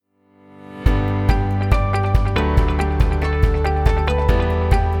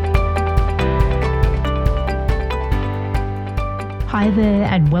Hi there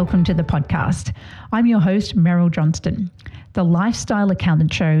and welcome to the podcast. I'm your host, Meryl Johnston. The Lifestyle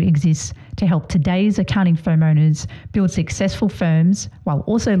Accountant Show exists to help today's accounting firm owners build successful firms while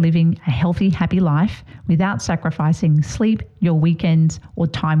also living a healthy, happy life without sacrificing sleep, your weekends, or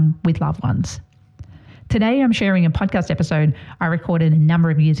time with loved ones. Today, I'm sharing a podcast episode I recorded a number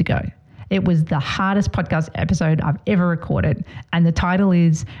of years ago. It was the hardest podcast episode I've ever recorded, and the title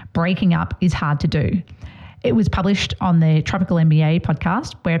is Breaking Up is Hard to Do. It was published on the Tropical MBA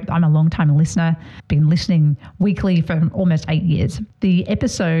podcast, where I'm a long-time listener, been listening weekly for almost 8 years. The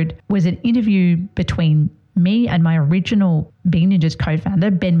episode was an interview between me and my original Bean Ninjas co-founder,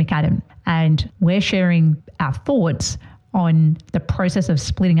 Ben McAdam, and we're sharing our thoughts on the process of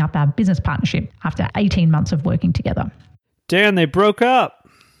splitting up our business partnership after 18 months of working together. Dan, they broke up.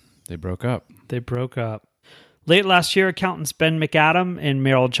 They broke up. Late last year, accountants Ben McAdam and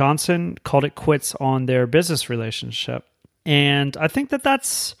Meryl Johnson called it quits on their business relationship. And I think that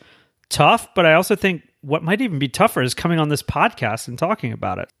that's tough, but I also think what might even be tougher is coming on this podcast and talking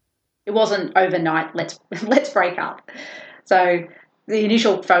about it. It wasn't overnight, let's break up. So the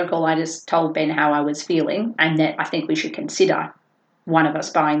initial phone call, I just told Ben how I was feeling and that I think we should consider one of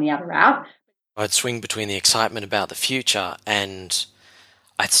us buying the other out. I'd swing between the excitement about the future and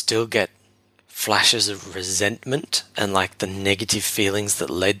I'd still get flashes of resentment and like the negative feelings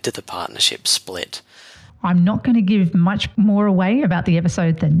that led to the partnership split. I'm not going to give much more away about the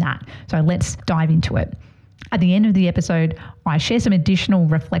episode than that, so let's dive into it. At the end of the episode, I share some additional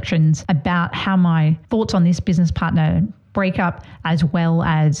reflections about how my thoughts on this business partner breakup, as well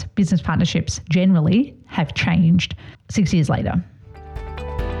as business partnerships generally, have changed 6 years later.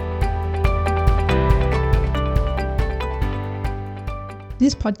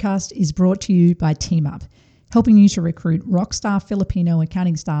 This podcast is brought to you by TeamUp, helping you to recruit rockstar Filipino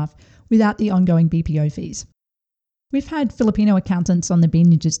accounting staff without the ongoing BPO fees. We've had Filipino accountants on the Bean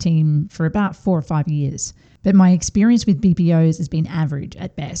Ninjas team for about 4 or 5 years, but my experience with BPOs has been average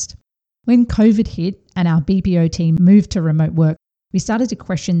at best. When COVID hit and our BPO team moved to remote work, we started to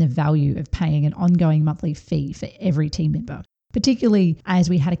question the value of paying an ongoing monthly fee for every team member, particularly as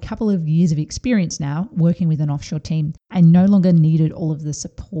we had a couple of years of experience now working with an offshore team and no longer needed all of the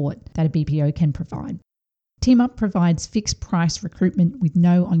support that a BPO can provide. TeamUp provides fixed price recruitment with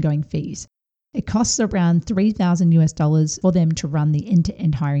no ongoing fees. It costs around $3,000 for them to run the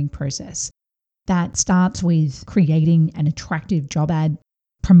end-to-end hiring process. That starts with creating an attractive job ad,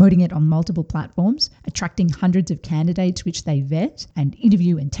 promoting it on multiple platforms, attracting hundreds of candidates which they vet and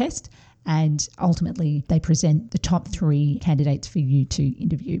interview and test, and ultimately they present the top 3 candidates for you to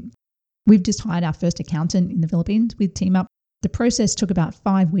interview. We've just hired our first accountant in the Philippines with TeamUp. The process took about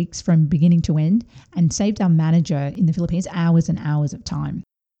 5 weeks from beginning to end and saved our manager in the Philippines hours and hours of time.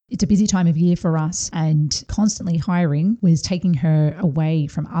 It's a busy time of year for us, and constantly hiring was taking her away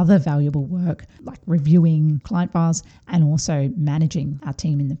from other valuable work like reviewing client files and also managing our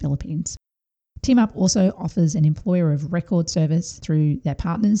team in the Philippines. TeamUp also offers an employer of record service through their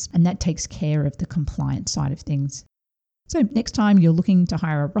partners, and that takes care of the compliance side of things. So next time you're looking to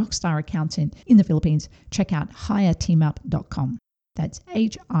hire a rockstar accountant in the Philippines, check out hireteamup.com. That's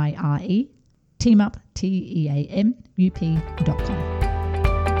HIRE, teamup, TEAMUP.com.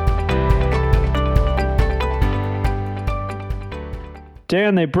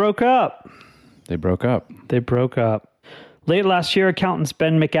 Dan, they broke up. They broke up. Late last year, accountants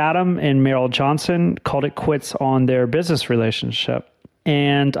Ben McAdam and Meryl Johnson called it quits on their business relationship.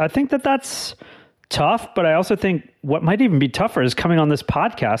 And I think that that's tough, but I also think what might even be tougher is coming on this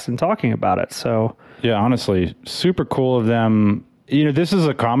podcast and talking about it. So Yeah, honestly, super cool of them. You know, this is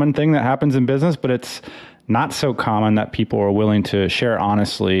a common thing that happens in business, but it's not so common that people are willing to share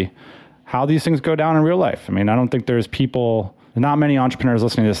honestly how these things go down in real life. I mean, I don't think there's not many entrepreneurs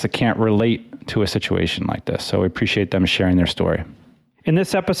listening to this that can't relate to a situation like this. So we appreciate them sharing their story. in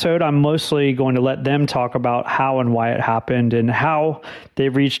this episode, I'm mostly going to let them talk about how and why it happened and how they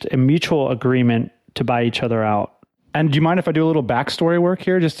reached a mutual agreement to buy each other out. And do you mind if I do a little backstory work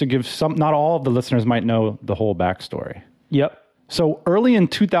here, just to give not all of the listeners might know the whole backstory? Yep. So early in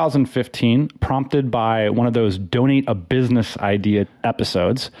 2015, prompted by one of those Donate a Business Idea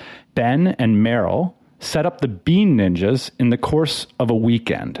episodes, Ben and Meryl set up the Bean Ninjas in the course of a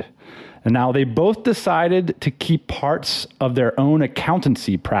weekend. And now they both decided to keep parts of their own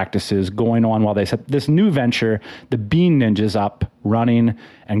accountancy practices going on while they set this new venture, the Bean Ninjas, up, running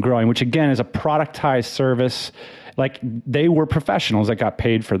and growing, which again is a productized service. Like, they were professionals that got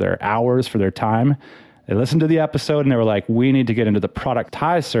paid for their hours, for their time. They listened to the episode and they were like, we need to get into the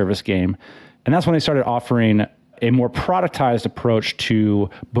productized service game. And that's when they started offering a more productized approach to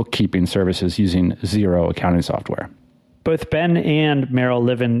bookkeeping services using Xero accounting software. Both Ben and Meryl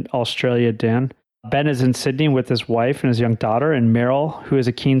live in Australia, Dan. Ben is in Sydney with his wife and his young daughter, and Meryl, who is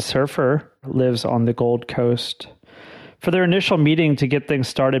a keen surfer, lives on the Gold Coast. For their initial meeting to get things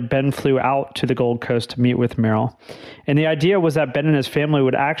started, Ben flew out to the Gold Coast to meet with Meryl. And the idea was that Ben and his family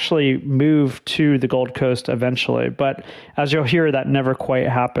would actually move to the Gold Coast eventually. But as you'll hear, that never quite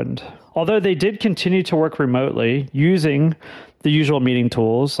happened. Although they did continue to work remotely using the usual meeting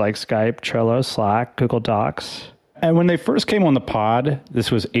tools like Skype, Trello, Slack, Google Docs. And when they first came on the pod,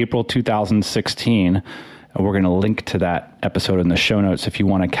 this was April 2016. We're going to link to that episode in the show notes if you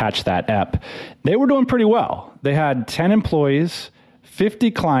want to catch that ep. They were doing pretty well. They had 10 employees,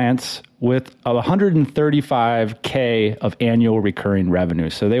 50 clients with $135K of annual recurring revenue.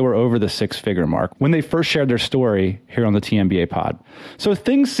 So they were over the six-figure mark when they first shared their story here on the TMBA pod. So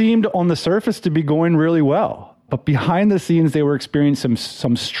things seemed on the surface to be going really well. But behind the scenes, they were experiencing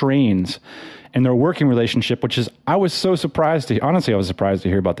some strains in their working relationship, which is, I was so surprised to, honestly, I was surprised to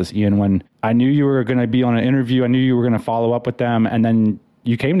hear about this, Ian, when I knew you were going to be on an interview. I knew you were going to follow up with them. And then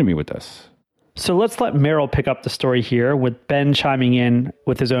you came to me with this. So let's let Meryl pick up the story here with Ben chiming in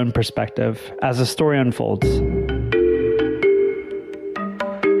with his own perspective as the story unfolds.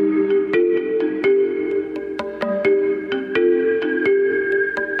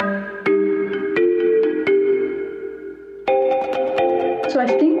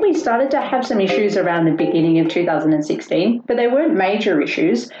 Started to have some issues around the beginning of 2016, but they weren't major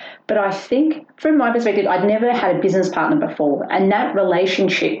issues. But I think from my perspective, I'd never had a business partner before, and that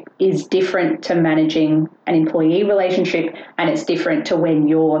relationship is different to managing an employee relationship, and it's different to when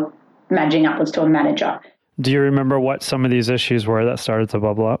you're managing upwards to a manager. Do you remember what some of these issues were that started to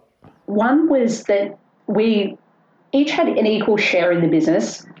bubble up? One was that we each had an equal share in the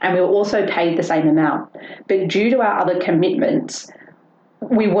business, and we were also paid the same amount. But due to our other commitments,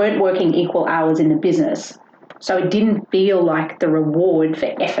 we weren't working equal hours in the business. So it didn't feel like the reward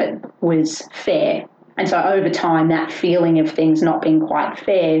for effort was fair. And so over time, that feeling of things not being quite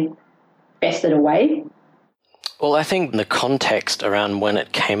fair festered away. Well, I think the context around when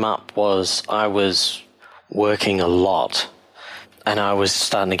it came up was I was working a lot and I was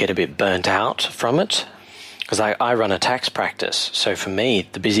starting to get a bit burnt out from it because I run a tax practice. So for me,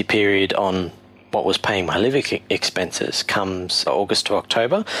 the busy period on what was paying my living expenses comes August to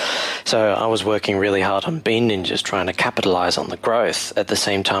October. So I was working really hard on Bean Ninjas, trying to capitalize on the growth at the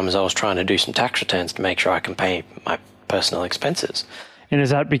same time as I was trying to do some tax returns to make sure I can pay my personal expenses. And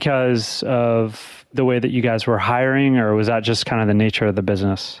is that because of the way that you guys were hiring, or was that just kind of the nature of the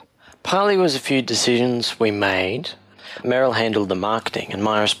business? Partly was a few decisions we made. Meryl handled the marketing and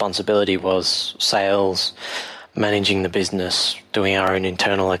my responsibility was sales, managing the business, doing our own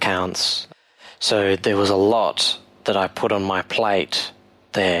internal accounts. So there was a lot that I put on my plate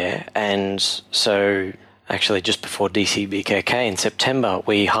there. And so actually just before DCBKK in September,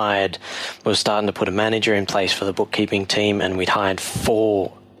 we were starting to put a manager in place for the bookkeeping team, and we'd hired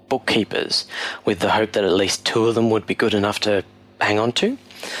 4 bookkeepers with the hope that at least 2 of them would be good enough to hang on to.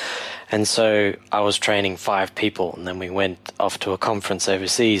 And so I was training 5 people, and then we went off to a conference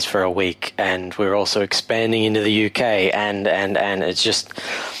overseas for a week, and we were also expanding into the UK, and it's just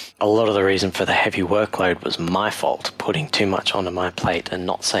a lot of the reason for the heavy workload was my fault, putting too much onto my plate and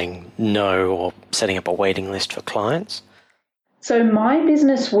not saying no or setting up a waiting list for clients. So my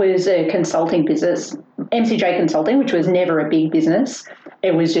business was a consulting business, MCJ Consulting, which was never a big business.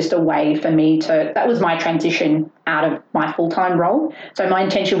 It was just a way for me that was my transition out of my full-time role. So my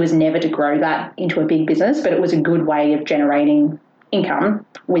intention was never to grow that into a big business, but it was a good way of generating income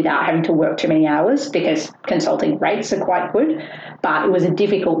without having to work too many hours because consulting rates are quite good. But it was a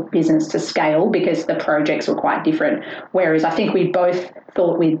difficult business to scale because the projects were quite different. Whereas I think we both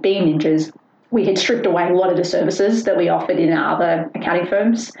thought with Bean Ninjas, we had stripped away a lot of the services that we offered in our other accounting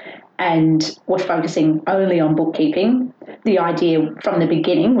firms and were focusing only on bookkeeping. The idea from the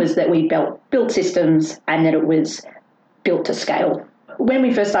beginning was that we built systems and that it was built to scale. When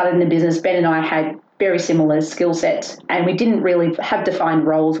we first started in the business, Ben and I had very similar skill sets and we didn't really have defined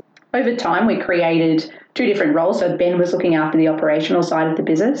roles. Over time, we created 2 different roles. So Ben was looking after the operational side of the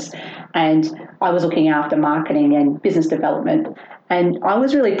business and I was looking after marketing and business development. And I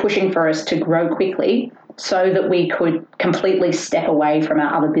was really pushing for us to grow quickly so that we could completely step away from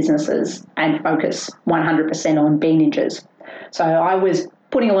our other businesses and focus 100% on Bean Ninjas. So I was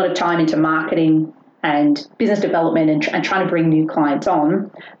putting a lot of time into marketing and business development and trying to bring new clients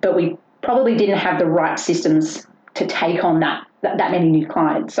on, but we probably didn't have the right systems to take on that many new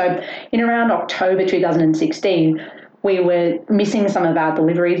clients. So in around October 2016, we were missing some of our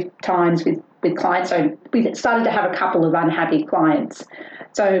delivery times with clients. So we started to have a couple of unhappy clients.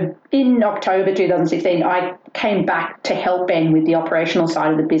 So in October 2016, I came back to help Ben with the operational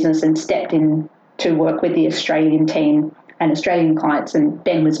side of the business and stepped in to work with the Australian team and Australian clients, and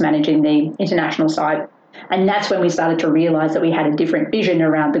Ben was managing the international side. And that's when we started to realise that we had a different vision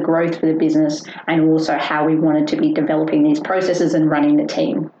around the growth for the business and also how we wanted to be developing these processes and running the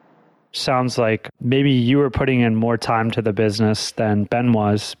team. Sounds like maybe you were putting in more time to the business than Ben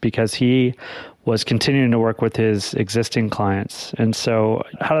was, because he was continuing to work with his existing clients. And so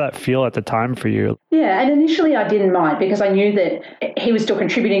how did that feel at the time for you? Yeah, and initially I didn't mind because I knew that he was still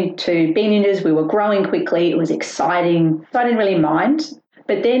contributing to Bean Ninjas. We were growing quickly. It was exciting. So I didn't really mind.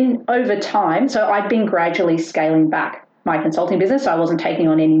 But then over time, so I'd been gradually scaling back my consulting business. So I wasn't taking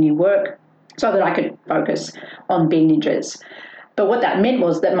on any new work so that I could focus on Bean Ninjas. But what that meant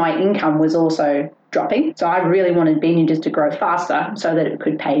was that my income was also dropping. So I really wanted Bean Ninjas to grow faster so that it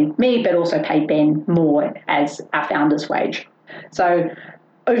could pay me, but also pay Ben more as our founder's wage. So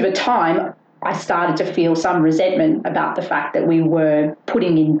over time, I started to feel some resentment about the fact that we were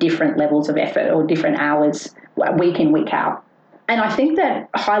putting in different levels of effort or different hours week in, week out. And I think that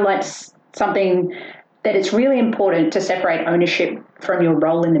highlights something that it's really important to separate ownership from your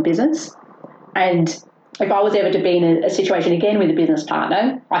role in the business. And if I was ever to be in a situation again with a business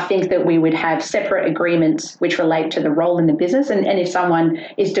partner, I think that we would have separate agreements which relate to the role in the business. And if someone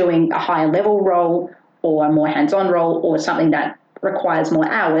is doing a higher level role or a more hands-on role or something that requires more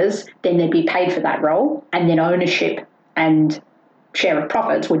hours, then they'd be paid for that role. And then ownership and share of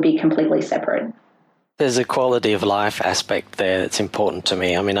profits would be completely separate. There's a quality of life aspect there that's important to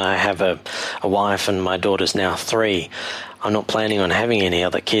me. I mean, I have a wife and my daughter's now 3. I'm not planning on having any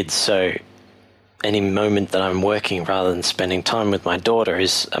other kids, so any moment that I'm working rather than spending time with my daughter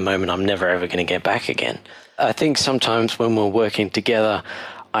is a moment I'm never ever going to get back again. I think sometimes when we're working together,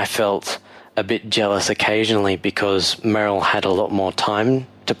 I felt a bit jealous occasionally because Meryl had a lot more time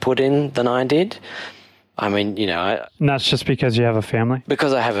to put in than I did. I mean, you know... And that's just because you have a family?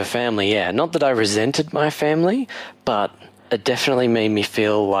 Because I have a family, yeah. Not that I resented my family, but it definitely made me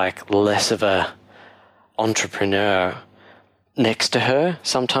feel like less of a entrepreneur next to her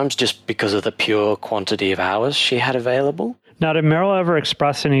sometimes, just because of the pure quantity of hours she had available. Now, did Meryl ever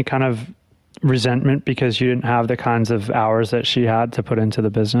express any kind of resentment because you didn't have the kinds of hours that she had to put into the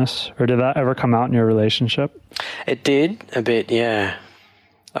business? Or did that ever come out in your relationship? It did a bit, yeah.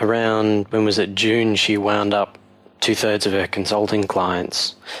 Around, when was it, June, she wound up 2/3 of her consulting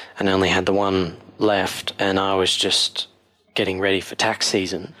clients and only had the one left, and I was just getting ready for tax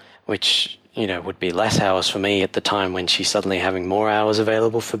season, which, you know, would be less hours for me at the time when she's suddenly having more hours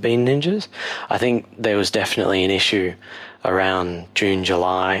available for Bean Ninjas. I think there was definitely an issue around June,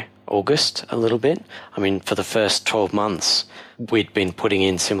 July, August a little bit. I mean, for the first 12 months, we'd been putting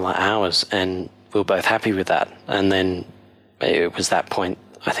in similar hours and we were both happy with that. And then it was that point,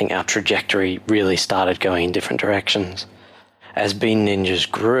 I think our trajectory really started going in different directions. As Bean Ninjas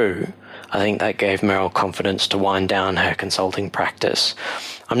grew, I think that gave Meryl confidence to wind down her consulting practice.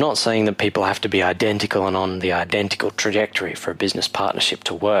 I'm not saying that people have to be identical and on the identical trajectory for a business partnership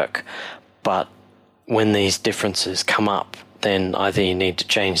to work, but when these differences come up, then either you need to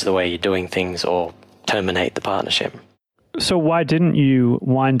change the way you're doing things or terminate the partnership. So why didn't you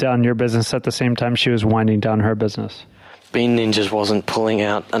wind down your business at the same time she was winding down her business? Bean Ninjas wasn't pulling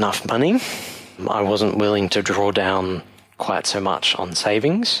out enough money. I wasn't willing to draw down quite so much on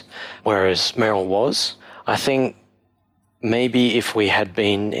savings, whereas Meryl was. I think maybe if we had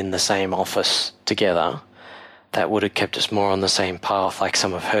been in the same office together, that would have kept us more on the same path, like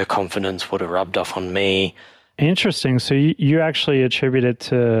some of her confidence would have rubbed off on me. Interesting. So you actually attribute it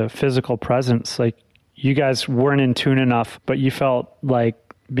to physical presence. Like you guys weren't in tune enough, but you felt like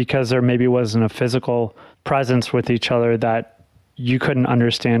because there maybe wasn't a physical presence with each other that you couldn't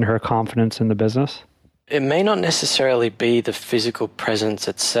understand her confidence in the business? It may not necessarily be the physical presence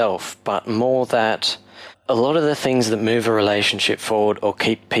itself, but more that a lot of the things that move a relationship forward or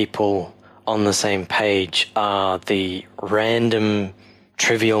keep people on the same page are the random,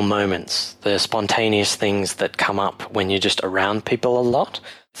 trivial moments, the spontaneous things that come up when you're just around people a lot.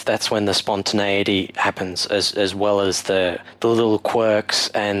 That's when the spontaneity happens, as well as the little quirks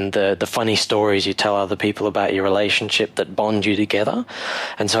and the funny stories you tell other people about your relationship that bond you together.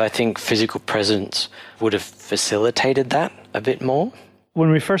 And so I think physical presence would have facilitated that a bit more.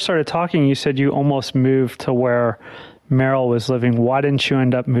 When we first started talking, you said you almost moved to where Meryl was living. Why didn't you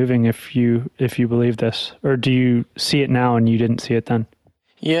end up moving if you believe this? Or do you see it now and you didn't see it then?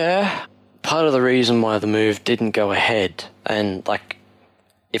 Yeah, part of the reason why the move didn't go ahead, and like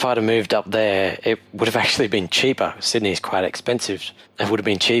if I'd have moved up there, it would have actually been cheaper. Sydney's quite expensive. It would have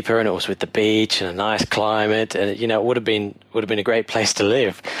been cheaper, and it was with the beach and a nice climate, and it would have been a great place to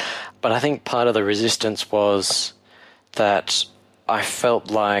live. But I think part of the resistance was that I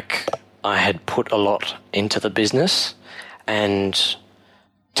felt like I had put a lot into the business and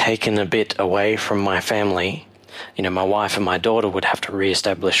taken a bit away from my family. My wife and my daughter would have to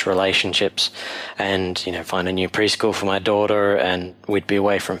re-establish relationships and, find a new preschool for my daughter, and we'd be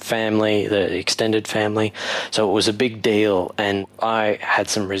away from family, the extended family. So it was a big deal, and I had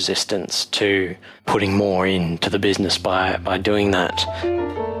some resistance to putting more into the business by doing that.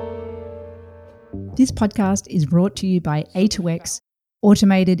 This podcast is brought to you by A2X,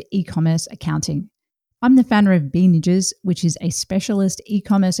 Automated E-commerce Accounting. I'm the founder of B Ninjas, which is a specialist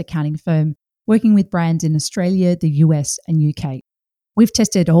e-commerce accounting firm working with brands in Australia, the US, and UK. We've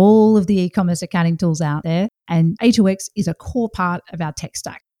tested all of the e-commerce accounting tools out there, and A2X is a core part of our tech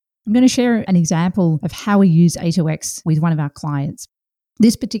stack. I'm going to share an example of how we use A2X with one of our clients.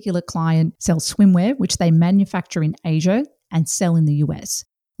 This particular client sells swimwear, which they manufacture in Asia and sell in the US.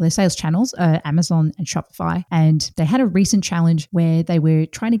 Their sales channels are Amazon and Shopify, and they had a recent challenge where they were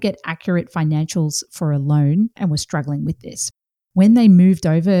trying to get accurate financials for a loan and were struggling with this. When they moved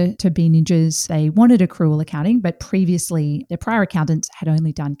over to B Ninjas, they wanted accrual accounting, but previously their prior accountants had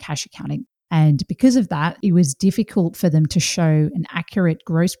only done cash accounting. And because of that, it was difficult for them to show an accurate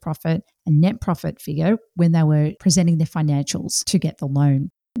gross profit and net profit figure when they were presenting their financials to get the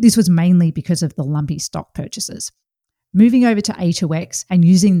loan. This was mainly because of the lumpy stock purchases. Moving over to A2X and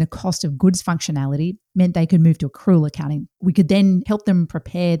using the cost of goods functionality meant they could move to accrual accounting. We could then help them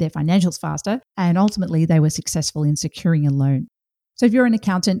prepare their financials faster, and ultimately they were successful in securing a loan. So if you're an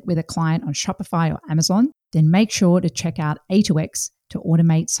accountant with a client on Shopify or Amazon, then make sure to check out A2X to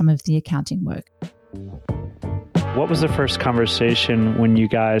automate some of the accounting work. What was the first conversation when you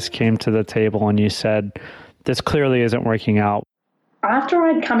guys came to the table and you said, this clearly isn't working out? After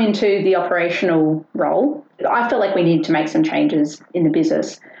I'd come into the operational role, I felt like we needed to make some changes in the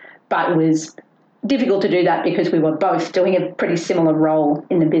business, but it was difficult to do that because we were both doing a pretty similar role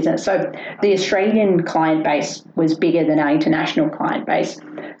in the business. So the Australian client base was bigger than our international client base.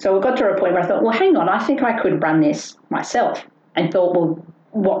 So it got to a point where I thought, well, hang on, I think I could run this myself, and thought, well,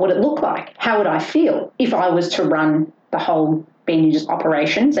 what would it look like? How would I feel if I was to run the whole B Ninjas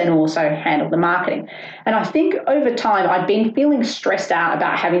operations and also handle the marketing? And I think over time, I'd been feeling stressed out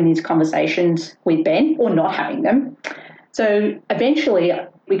about having these conversations with Ben or not having them. So eventually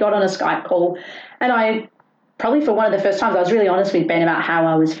we got on a Skype call, and I probably for one of the first times, I was really honest with Ben about how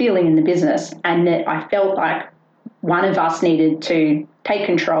I was feeling in the business, and that I felt like one of us needed to take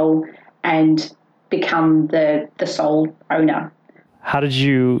control and become the sole owner. How did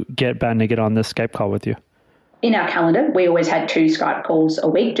you get Ben to get on this Skype call with you? In our calendar, we always had 2 Skype calls a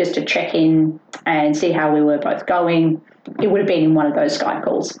week just to check in and see how we were both going. It would have been in one of those Skype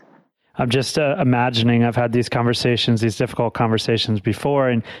calls. I'm just imagining, I've had these conversations, these difficult conversations before,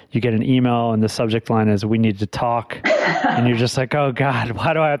 and you get an email and the subject line is, we need to talk. And you're just like, oh God,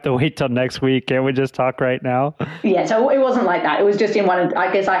 why do I have to wait till next week? Can't we just talk right now? Yeah, so it wasn't like that. It was just in one of,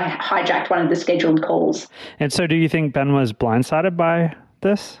 I guess I hijacked one of the scheduled calls. And so do you think Ben was blindsided by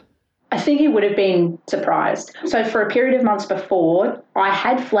this? I think he would have been surprised. So for a period of months before, I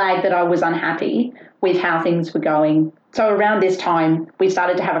had flagged that I was unhappy with how things were going. So around this time, we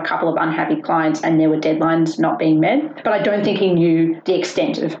started to have a couple of unhappy clients and there were deadlines not being met. But I don't think he knew the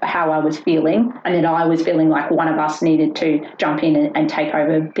extent of how I was feeling, and that I was feeling like one of us needed to jump in and take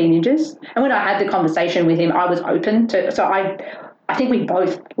over B Ninjas. And when I had the conversation with him, I was open to, so I think we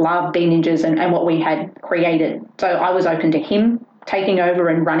both love B Ninjas and what we had created. So I was open to him taking over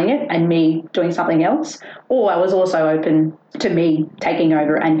and running it and me doing something else, or I was also open to me taking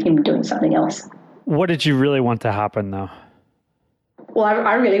over and him doing something else. What did you really want to happen though? Well,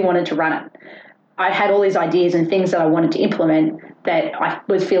 I really wanted to run it. I had all these ideas and things that I wanted to implement that I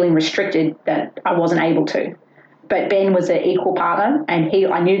was feeling restricted that I wasn't able to. But Ben was an equal partner, and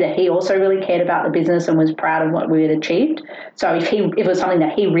I knew that he also really cared about the business and was proud of what we had achieved. So if it was something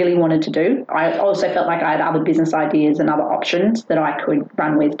that he really wanted to do, I also felt like I had other business ideas and other options that I could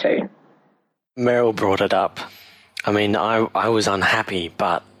run with too. Meryl brought it up. I mean, I was unhappy,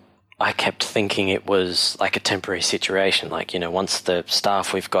 but I kept thinking it was like a temporary situation. Like, once the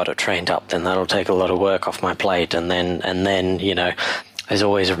staff we've got are trained up, then that'll take a lot of work off my plate. And then, there's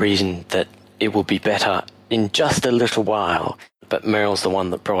always a reason that it will be better in just a little while. But Meryl's the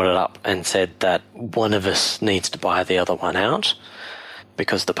one that brought it up and said that one of us needs to buy the other one out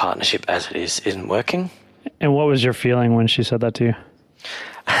because the partnership as it is isn't working. And what was your feeling when she said that to you?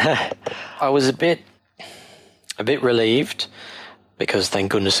 I was a bit relieved, because thank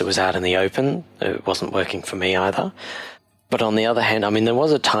goodness it was out in the open. It wasn't working for me either. But on the other hand, I mean, there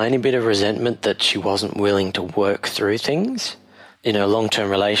was a tiny bit of resentment that she wasn't willing to work through things. You know, long-term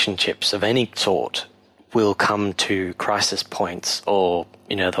relationships of any sort will come to crisis points, or,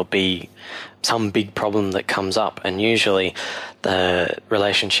 you know, there'll be some big problem that comes up. And usually the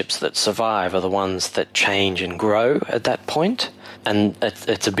relationships that survive are the ones that change and grow at that point. And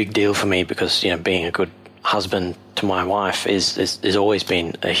it's a big deal for me because, you know, being a good husband to my wife is always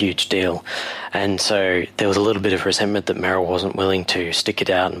been a huge deal. And so there was a little bit of resentment that Meryl wasn't willing to stick it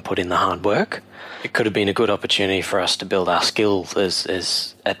out and put in the hard work. It could have been a good opportunity for us to build our skills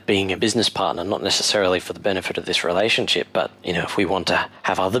as at being a business partner, not necessarily for the benefit of this relationship, but, you know, if we want to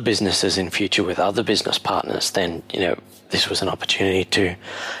have other businesses in future with other business partners, then, you know, this was an opportunity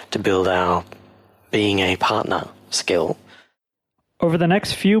to build our being a partner skill. Over the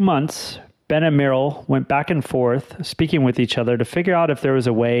next few months, Ben and Meryl went back and forth, speaking with each other to figure out if there was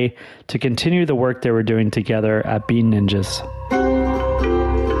a way to continue the work they were doing together at Bean Ninjas.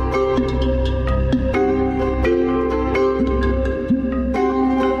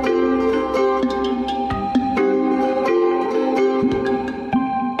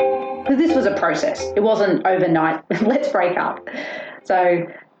 This was a process. It wasn't overnight, let's break up. So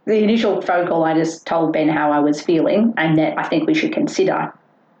the initial phone call, I just told Ben how I was feeling and that I think we should consider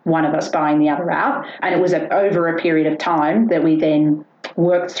one of us buying the other out. And it was over a period of time that we then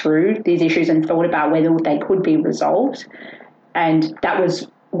worked through these issues and thought about whether they could be resolved. And that was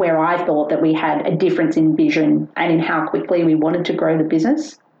where I thought that we had a difference in vision and in how quickly we wanted to grow the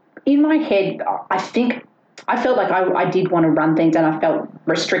business. In my head, I think I felt like I did want to run things, and I felt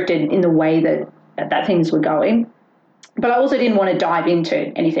restricted in the way that things were going. But I also didn't want to dive into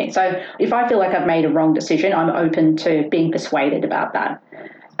anything. So if I feel like I've made a wrong decision, I'm open to being persuaded about that.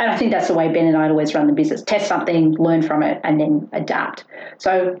 And I think that's the way Ben and I always run the business. Test something, learn from it, and then adapt.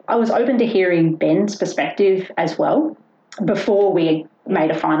 So I was open to hearing Ben's perspective as well before we made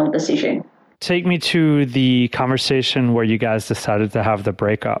a final decision. Take me to the conversation where you guys decided to have the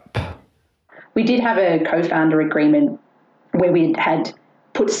breakup. We did have a co-founder agreement where we had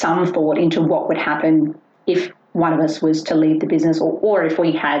put some thought into what would happen if one of us was to leave the business or if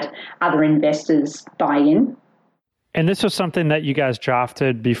we had other investors buy in. And this was something that you guys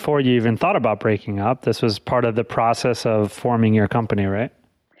drafted before you even thought about breaking up. This was part of the process of forming your company, right?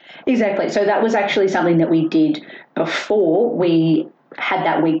 Exactly. So that was actually something that we did before we had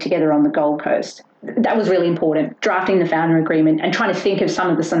that week together on the Gold Coast. That was really important, drafting the founder agreement and trying to think of some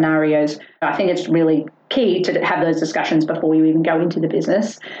of the scenarios. I think it's really key to have those discussions before you even go into the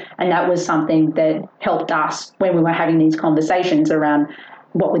business. And that was something that helped us when we were having these conversations around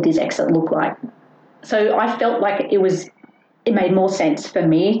what would this exit look like. So I felt like it made more sense for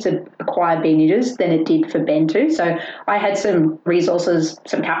me to acquire Bean Ninjas than it did for Ben to. So I had some resources,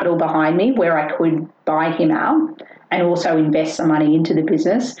 some capital behind me where I could buy him out and also invest some money into the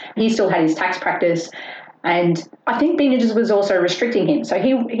business. He still had his tax practice, and I think Bean Ninjas was also restricting him. So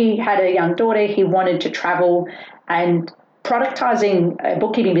he had a young daughter, he wanted to travel, and productizing a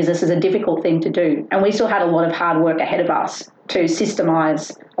bookkeeping business is a difficult thing to do. And we still had a lot of hard work ahead of us to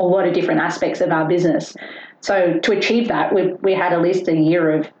systemize a lot of different aspects of our business. So to achieve that, we had at least a year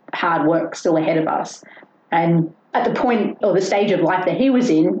of hard work still ahead of us. And at the point or the stage of life that he was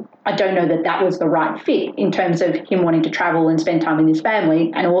in, I don't know that that was the right fit in terms of him wanting to travel and spend time with his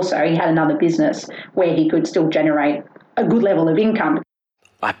family. And also he had another business where he could still generate a good level of income.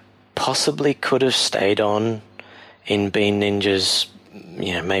 I possibly could have stayed on in Bean Ninjas,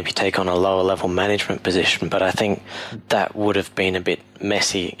 you know, maybe take on a lower level management position, but I think that would have been a bit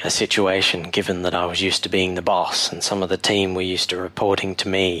messy a situation given that I was used to being the boss and some of the team were used to reporting to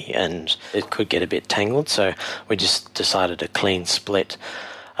me, and it could get a bit tangled. So we just decided a clean split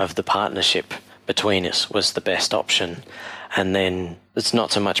of the partnership between us was the best option. And then it's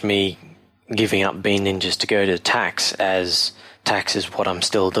not so much me giving up Bean Ninjas to go to tax as tax is what I'm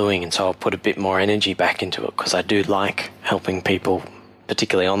still doing, and so I'll put a bit more energy back into it because I do like helping people,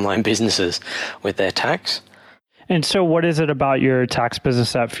 particularly online businesses, with their tax. And so what is it about your tax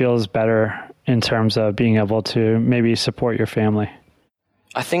business that feels better in terms of being able to maybe support your family?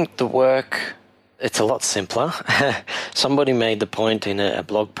 I think the work, it's a lot simpler. Somebody made the point in a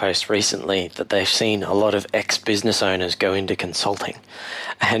blog post recently that they've seen a lot of ex-business owners go into consulting.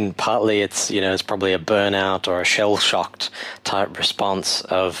 And partly it's, you know, it's probably a burnout or a shell-shocked type response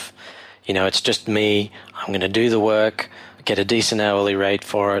of, you know, it's just me, I'm going to do the work, get a decent hourly rate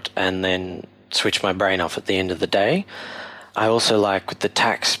for it, and then switch my brain off at the end of the day. I also like with the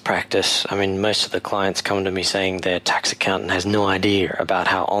tax practice, I mean, most of the clients come to me saying their tax accountant has no idea about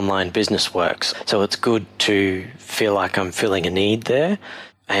how online business works. So it's good to feel like I'm filling a need there.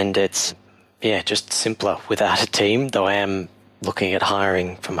 And it's, just simpler without a team, though I am looking at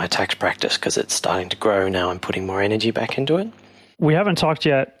hiring for my tax practice because it's starting to grow now. I'm putting more energy back into it. We haven't talked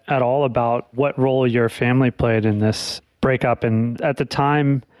yet at all about what role your family played in this breakup. And at the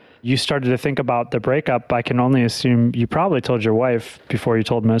time you started to think about the breakup, I can only assume you probably told your wife before you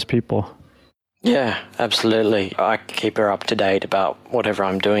told most people. Yeah, absolutely. I keep her up to date about whatever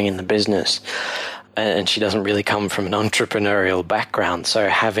I'm doing in the business. And she doesn't really come from an entrepreneurial background. So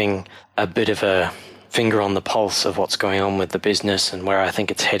having a bit of a finger on the pulse of what's going on with the business and where I think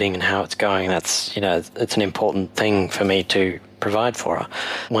it's heading and how it's going, that's, it's an important thing for me to provide for her.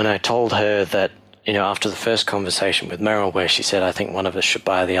 When I told her that, after the first conversation with Meryl where she said, I think one of us should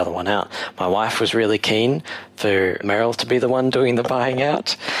buy the other one out, my wife was really keen for Meryl to be the one doing the buying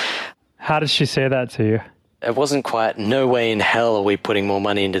out. How did she say that to you? It wasn't quite, no way in hell are we putting more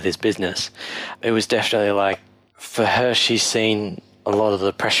money into this business. It was definitely like, for her, she's seen a lot of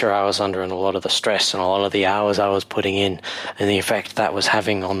the pressure I was under and a lot of the stress and a lot of the hours I was putting in and the effect that was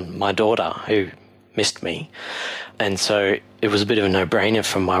having on my daughter who missed me. And so it was a bit of a no-brainer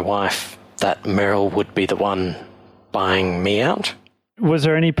for my wife that Meryl would be the one buying me out. Was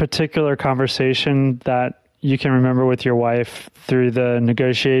there any particular conversation that you can remember with your wife through the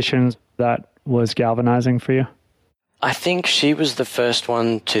negotiations that was galvanizing for you? I think she was the first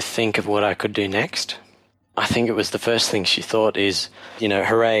one to think of what I could do next. I think it was the first thing she thought is,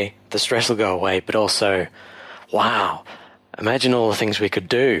 hooray, the stress will go away, but also, wow, imagine all the things we could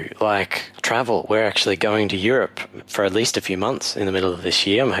do, like travel. We're actually going to Europe for at least a few months in the middle of this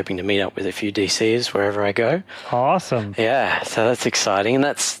year. I'm hoping to meet up with a few DCs wherever I go. Awesome. Yeah, so that's exciting. And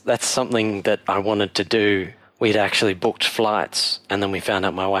that's something that I wanted to do. We'd actually booked flights and then we found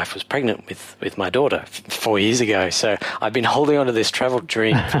out my wife was pregnant with my daughter 4 years ago. So I've been holding on to this travel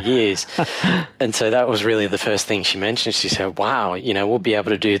dream for years. And so that was really the first thing she mentioned. She said, wow, we'll be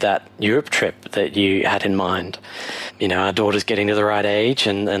able to do that Europe trip that you had in mind. Our daughter's getting to the right age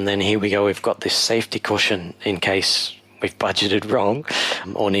and then here we go. We've got this safety cushion in case we've budgeted wrong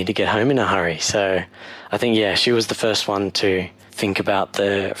or need to get home in a hurry. So I think, she was the first one to think about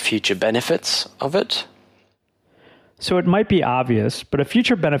the future benefits of it. So it might be obvious, but a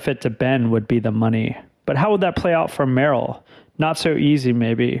future benefit to Ben would be the money. But how would that play out for Meryl? Not so easy,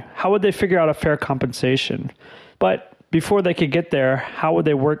 maybe. How would they figure out a fair compensation? But before they could get there, how would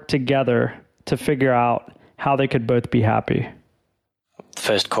they work together to figure out how they could both be happy? The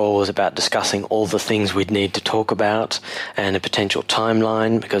first call was about discussing all the things we'd need to talk about and a potential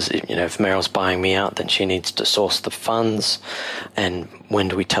timeline because, if Meryl's buying me out, then she needs to source the funds. And when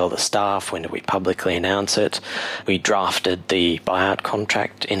do we tell the staff? When do we publicly announce it? We drafted the buyout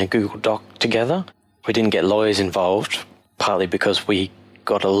contract in a Google Doc together. We didn't get lawyers involved, partly because we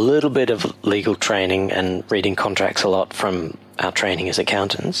got a little bit of legal training and reading contracts a lot from our training as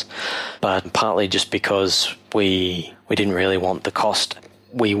accountants, but partly just because we didn't really want the cost.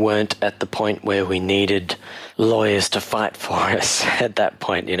 We weren't at the point where we needed lawyers to fight for us at that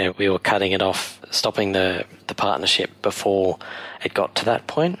point. We were cutting it off, stopping the partnership before it got to that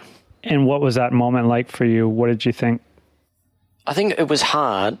point. And what was that moment like for you? What did you think? I think it was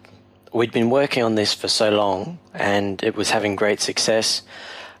hard. We'd been working on this for so long and it was having great success.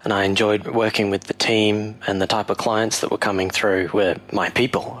 And I enjoyed working with the team and the type of clients that were coming through were my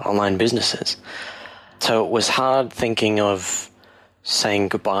people, online businesses. So it was hard thinking of saying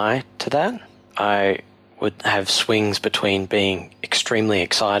goodbye to that. I would have swings between being extremely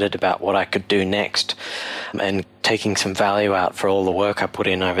excited about what I could do next and taking some value out for all the work I put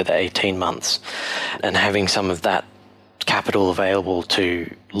in over the 18 months and having some of that capital available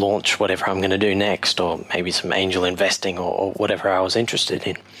to launch whatever I'm going to do next, or maybe some angel investing or whatever I was interested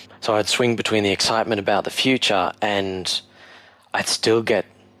in. So I'd swing between the excitement about the future and I'd still get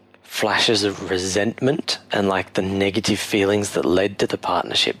flashes of resentment and like the negative feelings that led to the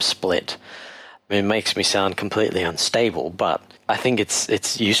partnership split. I mean, it makes me sound completely unstable, but I think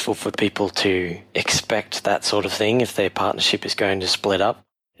it's useful for people to expect that sort of thing if their partnership is going to split up.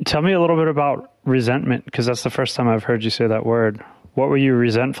 Tell me a little bit about resentment, because that's the first time I've heard you say that word. What were you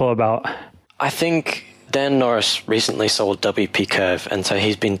resentful about? I think Dan Norris recently sold WP Curve, and so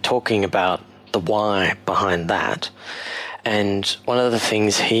he's been talking about the why behind that. And one of the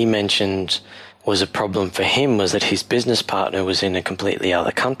things he mentioned was a problem for him was that his business partner was in a completely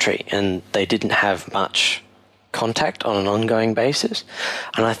other country and they didn't have much contact on an ongoing basis.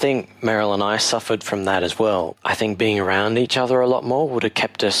 And I think Meryl and I suffered from that as well. I think being around each other a lot more would have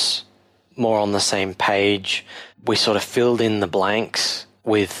kept us more on the same page, we sort of filled in the blanks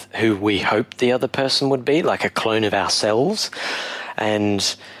with who we hoped the other person would be, like a clone of ourselves.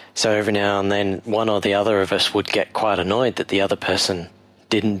 And so every now and then one or the other of us would get quite annoyed that the other person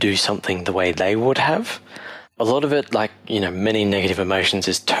didn't do something the way they would have. A lot of it, like, many negative emotions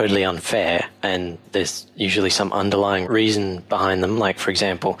is totally unfair, and there's usually some underlying reason behind them. Like, for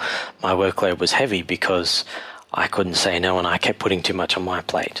example, my workload was heavy because I couldn't say no and I kept putting too much on my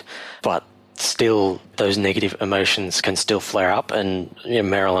plate. But still, those negative emotions can still flare up, and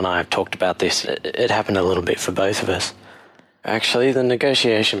Meryl and I have talked about this. It happened a little bit for both of us. Actually, the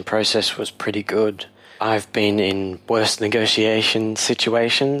negotiation process was pretty good. I've been in worse negotiation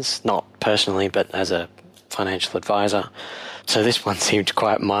situations, not personally, but as a financial advisor. So this one seemed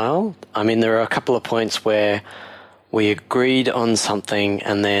quite mild. I mean, there are a couple of points where we agreed on something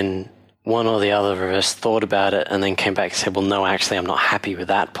and then one or the other of us thought about it and then came back and said, well, no, actually, I'm not happy with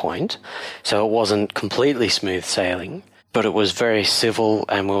that point. So it wasn't completely smooth sailing, but it was very civil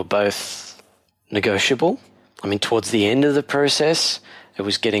and we were both negotiable. I mean, towards the end of the process, it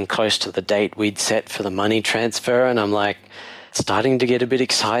was getting close to the date we'd set for the money transfer, and I'm like starting to get a bit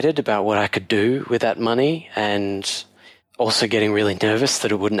excited about what I could do with that money, and also getting really nervous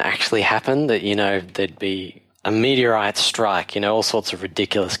that it wouldn't actually happen, that, there'd be a meteorite strike, all sorts of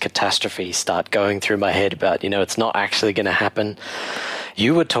ridiculous catastrophes start going through my head about, it's not actually going to happen.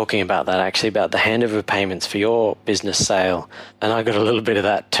 You were talking about that, actually, about the handover payments for your business sale, and I got a little bit of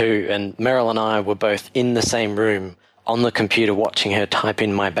that too. And Meryl and I were both in the same room on the computer watching her type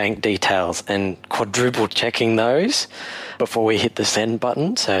in my bank details and quadruple checking those before we hit the send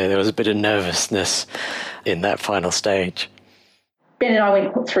button. So there was a bit of nervousness in that final stage. Ben and I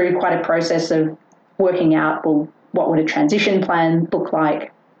went through quite a process of working out, well, what would a transition plan look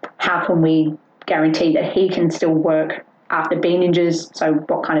like? How can we guarantee that he can still work after Bean Ninjas? So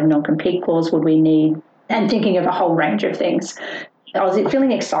what kind of non-compete clause would we need? And thinking of a whole range of things. I was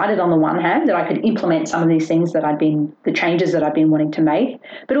feeling excited on the one hand that I could implement some of these things the changes that I'd been wanting to make,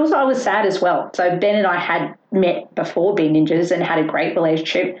 but also I was sad as well. So Ben and I had met before Bean Ninjas and had a great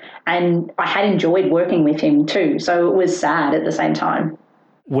relationship, and I had enjoyed working with him too. So it was sad at the same time.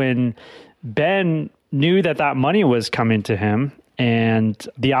 When Ben knew that money was coming to him and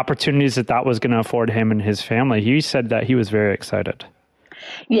the opportunities that was going to afford him and his family, he said that he was very excited.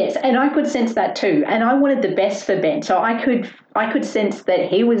 Yes, and I could sense that too. And I wanted the best for Ben. So I could sense that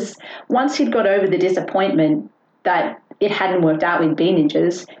he was, once he'd got over the disappointment that it hadn't worked out with Bean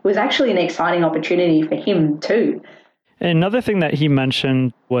Ninjas, it was actually an exciting opportunity for him too. Another thing that he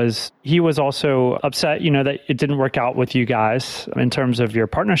mentioned was he was also upset, that it didn't work out with you guys in terms of your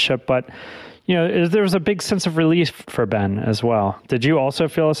partnership, but there was a big sense of relief for Ben as well. Did you also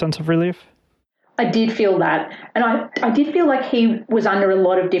feel a sense of relief? I did feel that. And I did feel like he was under a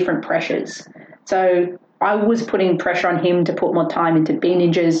lot of different pressures. So I was putting pressure on him to put more time into Bean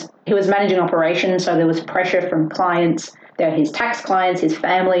Ninjas. He was managing operations, so there was pressure from clients. There were his tax clients, his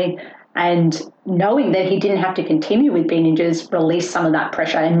family, and knowing that he didn't have to continue with Bean Ninjas released some of that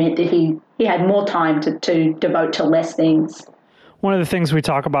pressure and meant that he had more time to devote to less things. One of the things we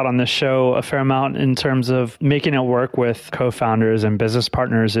talk about on this show a fair amount in terms of making it work with co-founders and business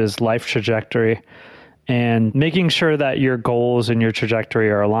partners is life trajectory, and making sure that your goals and your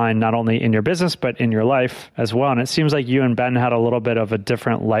trajectory are aligned, not only in your business, but in your life as well. And it seems like you and Ben had a little bit of a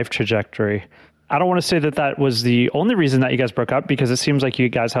different life trajectory. I don't want to say that was the only reason that you guys broke up, because it seems like you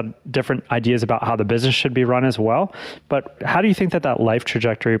guys had different ideas about how the business should be run as well. But how do you think that life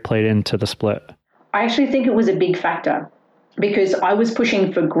trajectory played into the split? I actually think it was a big factor, because I was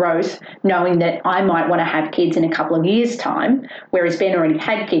pushing for growth, knowing that I might want to have kids in a couple of years' time, whereas Ben already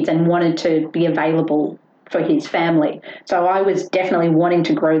had kids and wanted to be available for his family. So I was definitely wanting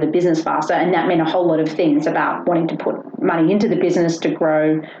to grow the business faster, and that meant a whole lot of things about wanting to put money into the business to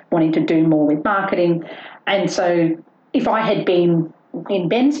grow, wanting to do more with marketing. And so if I had been in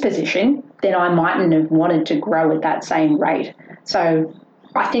Ben's position, then I mightn't have wanted to grow at that same rate. So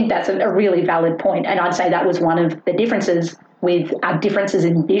I think that's a really valid point. And I'd say that was one of the differences with our differences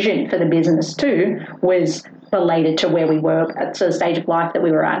in vision for the business too, was related to where we were at the stage of life that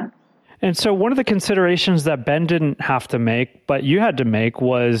we were at. And so one of the considerations that Ben didn't have to make, but you had to make,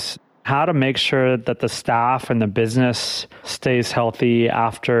 was how to make sure that the staff and the business stays healthy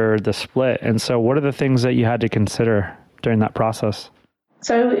after the split. And so what are the things that you had to consider during that process?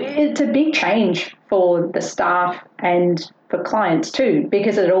 So it's a big change for the staff and for clients too,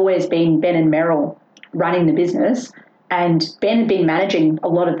 because it had always been Ben and Meryl running the business, and Ben had been managing a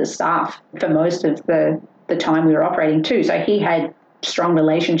lot of the staff for most of the time we were operating too. So he had strong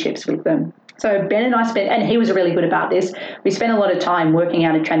relationships with them. So Ben and I spent, and he was really good about this, we spent a lot of time working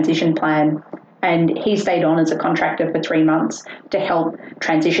out a transition plan and he stayed on as a contractor for 3 months to help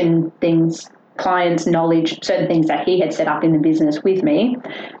transition things, clients' knowledge, certain things that he had set up in the business with me.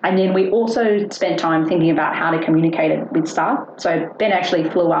 And then we also spent time thinking about how to communicate it with staff. So Ben actually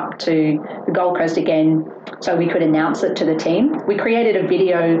flew up to the Gold Coast again so we could announce it to the team. We created a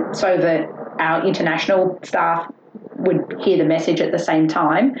video so that our international staff would hear the message at the same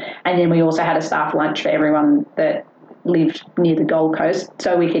time. And then we also had a staff lunch for everyone that lived near the Gold Coast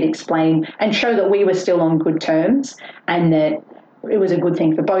so we could explain and show that we were still on good terms and that it was a good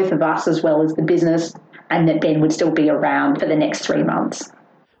thing for both of us as well as the business, and that Ben would still be around for the next 3 months.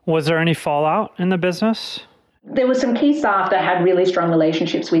 Was there any fallout in the business? There were some key staff that had really strong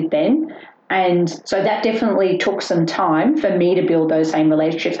relationships with Ben, and so that definitely took some time for me to build those same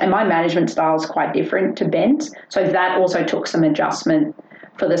relationships. And my management style is quite different to Ben's, so that also took some adjustment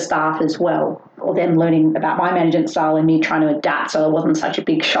for the staff as well, or them learning about my management style and me trying to adapt so it wasn't such a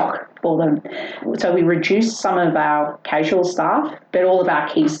big shock for them. So we reduced some of our casual staff, but all of our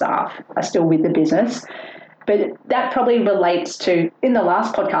key staff are still with the business. But that probably relates to, in the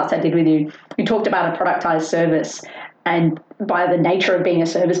last podcast I did with you, you talked about a productized service, and by the nature of being a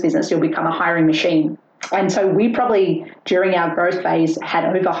service business, you'll become a hiring machine. And so we probably, during our growth phase, had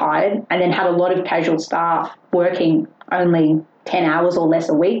overhired and then had a lot of casual staff working only 10 hours or less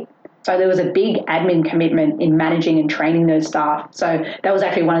a week. So there was a big admin commitment in managing and training those staff. So that was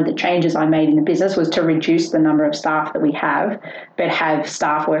actually one of the changes I made in the business, was to reduce the number of staff that we have, but have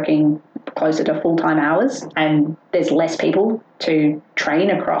staff working closer to full-time hours, and there's less people to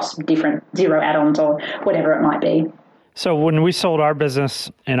train across different Xero add-ons or whatever it might be. So when we sold our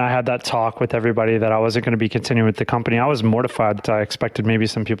business and I had that talk with everybody that I wasn't going to be continuing with the company, I was mortified. I expected maybe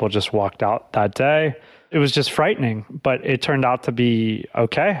some people just walked out that day. It was just frightening, but it turned out to be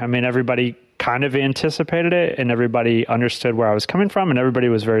okay. I mean, everybody kind of anticipated it and everybody understood where I was coming from and everybody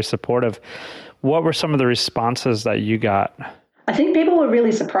was very supportive. What were some of the responses that you got? I think people were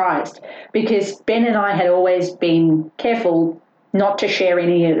really surprised because Ben and I had always been careful not to share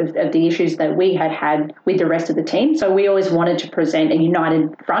any of the issues that we had had with the rest of the team. So we always wanted to present a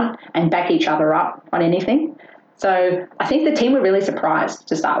united front and back each other up on anything. So I think the team were really surprised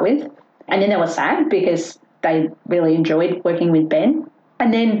to start with. And then they were sad because they really enjoyed working with Ben.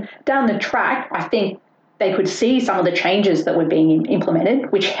 And then down the track, I think they could see some of the changes that were being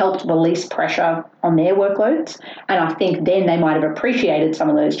implemented, which helped release pressure on their workloads. And I think then they might have appreciated some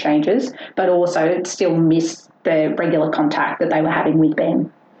of those changes, but also still missed the regular contact that they were having with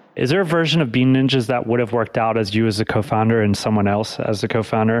Ben. Is there a version of Bean Ninjas that would have worked out as you as a co-founder and someone else as the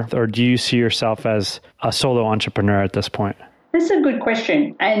co-founder? Or do you see yourself as a solo entrepreneur at this point? This is a good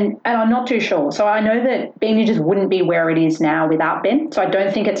question, and I'm not too sure. So I know that Bean Ninjas wouldn't be where it is now without Ben, so I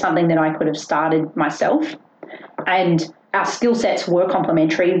don't think it's something that I could have started myself. And our skill sets were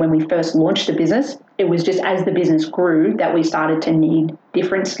complementary when we first launched the business. It was just as the business grew that we started to need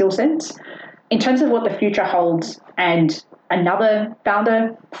different skill sets. In terms of what the future holds and another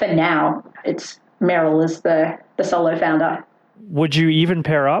founder, for now, it's Meryl as the solo founder. Would you even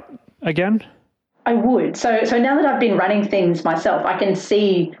pair up again? I would. So now that I've been running things myself, I've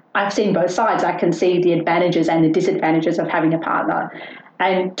seen both sides. I can see the advantages and the disadvantages of having a partner.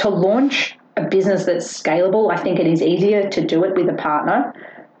 And to launch a business that's scalable, I think it is easier to do it with a partner.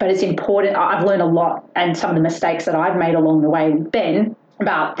 But it's important. I've learned a lot, and some of the mistakes that I've made along the way with Ben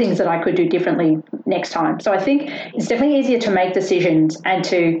about things that I could do differently next time. So I think it's definitely easier to make decisions and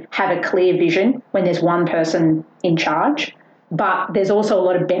to have a clear vision when there's one person in charge. But there's also a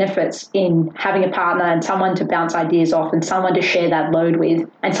lot of benefits in having a partner and someone to bounce ideas off and someone to share that load with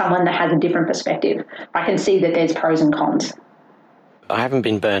and someone that has a different perspective. I can see that there's pros and cons. I haven't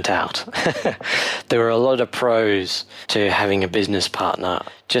been burnt out. There were a lot of pros to having a business partner.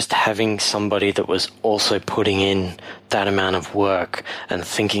 Just having somebody that was also putting in that amount of work and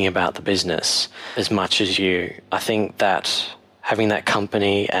thinking about the business as much as you. I think that having that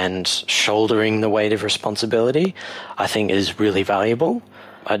company and shouldering the weight of responsibility, I think is really valuable.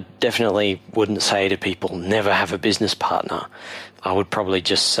 I definitely wouldn't say to people, never have a business partner. I would probably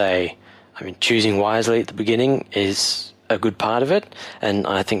just say, choosing wisely at the beginning is a good part of it. And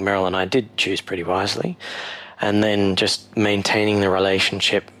I think Meryl and I did choose pretty wisely. And then just maintaining the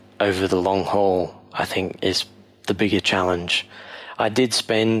relationship over the long haul, I think, is the bigger challenge. I did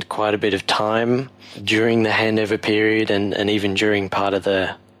spend quite a bit of time during the handover period and even during part of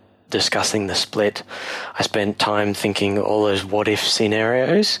the discussing the split. I spent time thinking all those what-if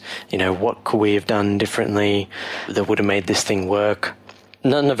scenarios. What could we have done differently that would have made this thing work?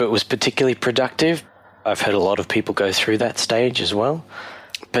 None of it was particularly productive. I've heard a lot of people go through that stage as well.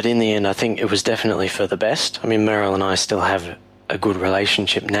 But in the end, I think it was definitely for the best. Meryl and I still have a good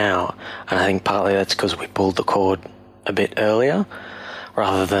relationship now. And I think partly that's because we pulled the cord a bit earlier,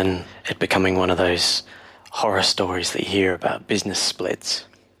 rather than it becoming one of those horror stories that you hear about business splits.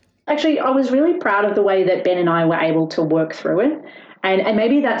 Actually, I was really proud of the way that Ben and I were able to work through it. And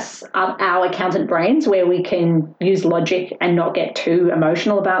maybe that's our accountant brains, where we can use logic and not get too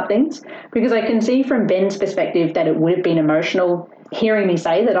emotional about things. Because I can see from Ben's perspective that it would have been emotional hearing me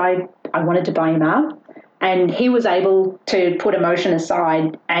say that I wanted to buy him out. And he was able to put emotion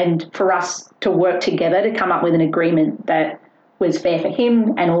aside and for us to work together to come up with an agreement that was fair for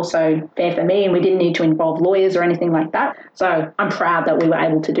him and also fair for me. And we didn't need to involve lawyers or anything like that. So I'm proud that we were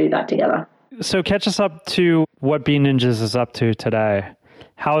able to do that together. So catch us up to what Bean Ninjas is up to today.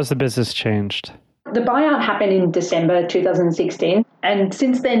 How has the business changed? The buyout happened in December 2016. And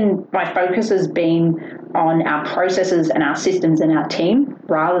since then, my focus has been on our processes and our systems and our team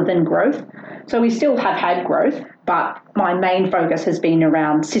rather than growth. So we still have had growth, but my main focus has been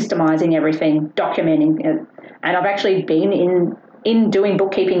around systemizing everything, documenting it. And I've actually been in doing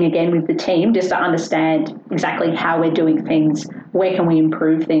bookkeeping again with the team just to understand exactly how we're doing things, where can we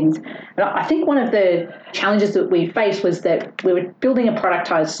improve things. And I think one of the challenges that we faced was that we were building a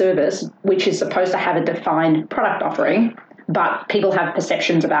productized service, which is supposed to have a defined product offering, but people have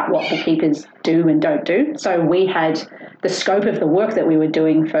perceptions about what bookkeepers do and don't do. So we had the scope of the work that we were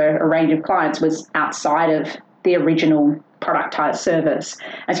doing for a range of clients was outside of the original productized service.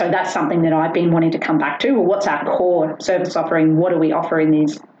 And so that's something that I've been wanting to come back to. Well, what's our core service offering? What do we offer in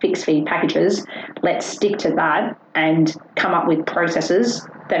these fixed fee packages? Let's stick to that and come up with processes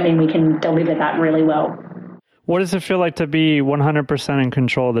that mean we can deliver that really well. What does it feel like to be 100% in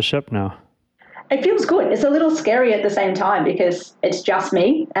control of the ship now? It feels good. It's a little scary at the same time because it's just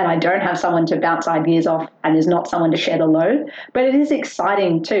me and I don't have someone to bounce ideas off and there's not someone to share the load. But it is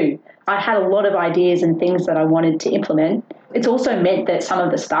exciting too. I had a lot of ideas and things that I wanted to implement. It's also meant that some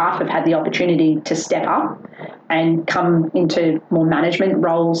of the staff have had the opportunity to step up and come into more management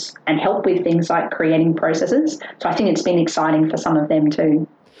roles and help with things like creating processes. So I think it's been exciting for some of them too.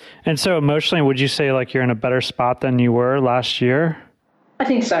 And so emotionally, would you say like you're in a better spot than you were last year? I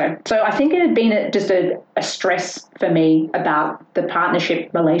think so. So I think it had been just a stress for me about the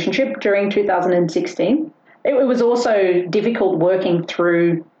partnership relationship during 2016. It was also difficult working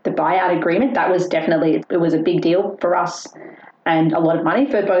through the buyout agreement. That was definitely, it was a big deal for us and a lot of money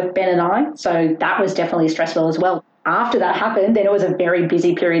for both Ben and I. So that was definitely stressful as well. After that happened, then it was a very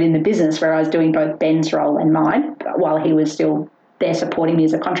busy period in the business where I was doing both Ben's role and mine while he was still there supporting me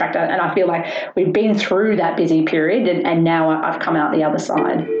as a contractor. And I feel like we've been through that busy period and now I've come out the other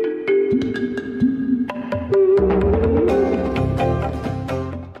side.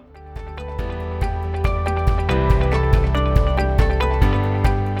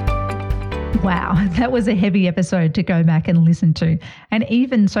 Wow, that was a heavy episode to go back and listen to. And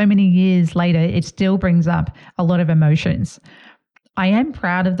even so many years later, it still brings up a lot of emotions. I am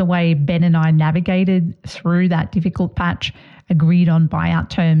proud of the way Ben and I navigated through that difficult patch, agreed on buyout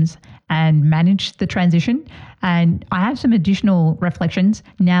terms, and managed the transition. And I have some additional reflections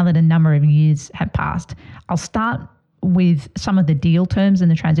now that a number of years have passed. I'll start with some of the deal terms in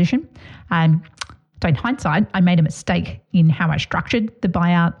the transition. So in hindsight, I made a mistake in how I structured the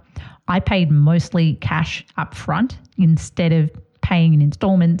buyout. I paid mostly cash up front instead of paying in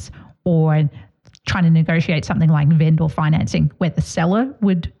installments or trying to negotiate something like vendor financing where the seller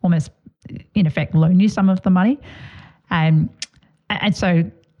would almost, in effect, loan you some of the money. And so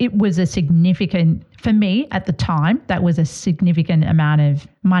it was a significant, for me at the time, that was a significant amount of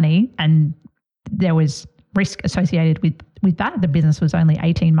money and there was risk associated with that. The business was only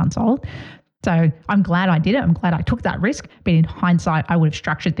 18 months old. So I'm glad I did it. I'm glad I took that risk. But in hindsight, I would have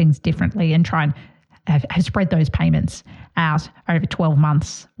structured things differently and try and have spread those payments out over 12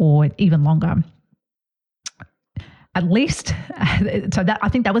 months or even longer. At least, so that I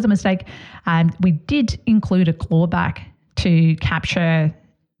think that was a mistake. We did include a clawback to capture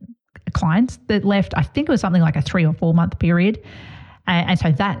clients that left. I think it was something like a 3 or 4 month period. And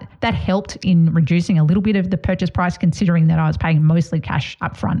so that helped in reducing a little bit of the purchase price, considering that I was paying mostly cash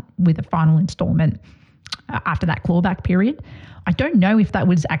upfront with a final installment after that clawback period. I don't know if that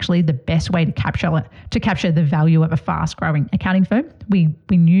was actually the best way to capture the value of a fast-growing accounting firm. We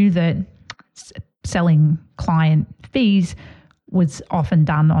knew that selling client fees was often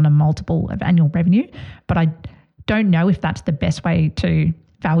done on a multiple of annual revenue, but I don't know if that's the best way to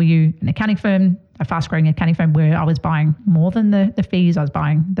value an accounting firm, a fast-growing accounting firm where I was buying more than the fees. I was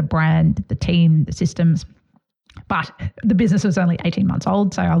buying the brand, the team, the systems. But the business was only 18 months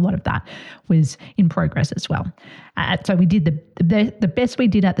old, so a lot of that was in progress as well. So we did the best we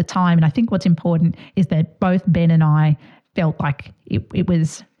did at the time, and I think what's important is that both Ben and I felt like it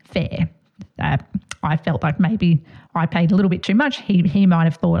was fair. I felt like maybe I paid a little bit too much. He might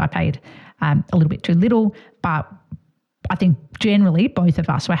have thought I paid a little bit too little, but I think generally both of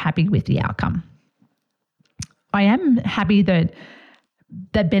us were happy with the outcome. I am happy that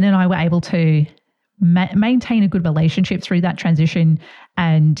Ben and I were able to maintain a good relationship through that transition,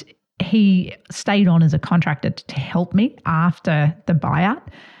 and he stayed on as a contractor to help me after the buyout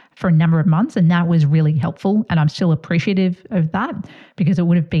for a number of months, and that was really helpful, and I'm still appreciative of that, because it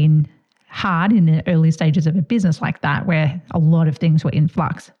would have been hard in the early stages of a business like that, where a lot of things were in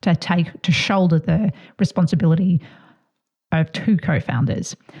flux, to shoulder the responsibility of two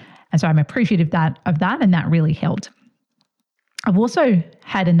co-founders. And so I'm appreciative of that, and that really helped. I've also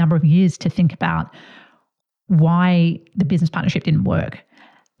had a number of years to think about why the business partnership didn't work.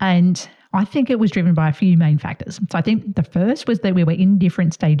 And I think it was driven by a few main factors. So I think the first was that we were in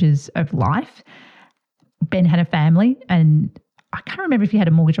different stages of life. Ben had a family, and I can't remember if he had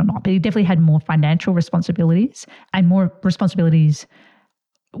a mortgage or not, but he definitely had more financial responsibilities and more responsibilities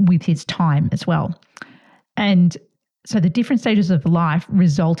with his time as well. And so the different stages of life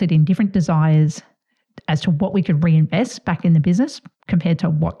resulted in different desires as to what we could reinvest back in the business compared to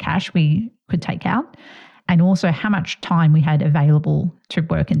what cash we could take out, and also how much time we had available to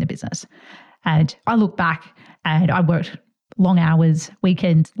work in the business. And I look back and I worked long hours,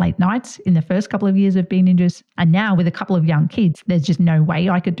 weekends, late nights in the first couple of years of Bean Ninjas. And now with a couple of young kids, there's just no way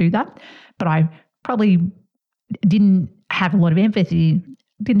I could do that. But I probably didn't have a lot of empathy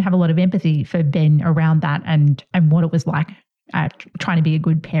for Ben around that and what it was like trying to be a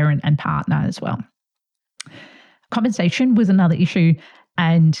good parent and partner as well. Compensation was another issue,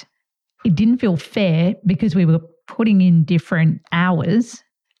 and it didn't feel fair because we were putting in different hours,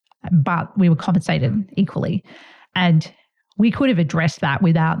 but we were compensated equally. And we could have addressed that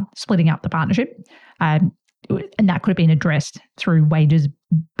without splitting up the partnership. And that could have been addressed through wages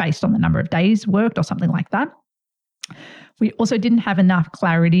based on the number of days worked or something like that. We also didn't have enough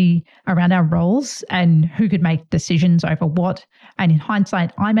clarity around our roles and who could make decisions over what. And in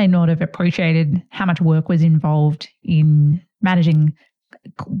hindsight, I may not have appreciated how much work was involved in managing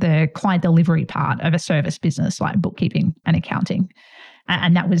the client delivery part of a service business like bookkeeping and accounting.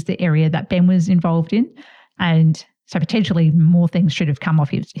 And that was the area that Ben was involved in. And so potentially more things should have come off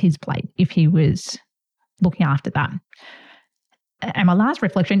his plate if he was looking after that. And my last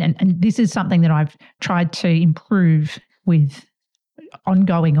reflection, and this is something that I've tried to improve with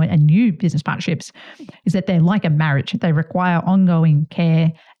ongoing and new business partnerships, is that they're like a marriage. They require ongoing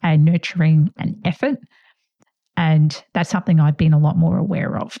care and nurturing and effort. And that's something I've been a lot more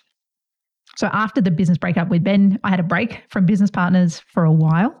aware of. So after the business breakup with Ben, I had a break from business partners for a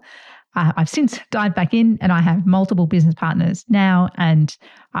while. I've since dived back in, and I have multiple business partners now, and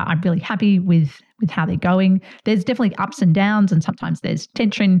I'm really happy with how they're going. There's definitely ups and downs, and sometimes there's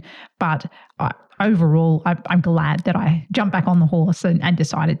tension, but overall, I'm glad that I jumped back on the horse and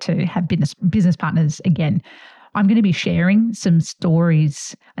decided to have business partners again. I'm going to be sharing some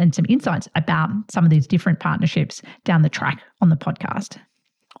stories and some insights about some of these different partnerships down the track on the podcast.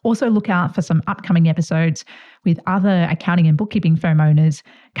 Also look out for some upcoming episodes with other accounting and bookkeeping firm owners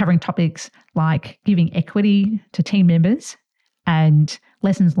covering topics like giving equity to team members and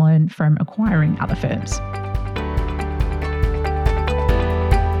lessons learned from acquiring other firms.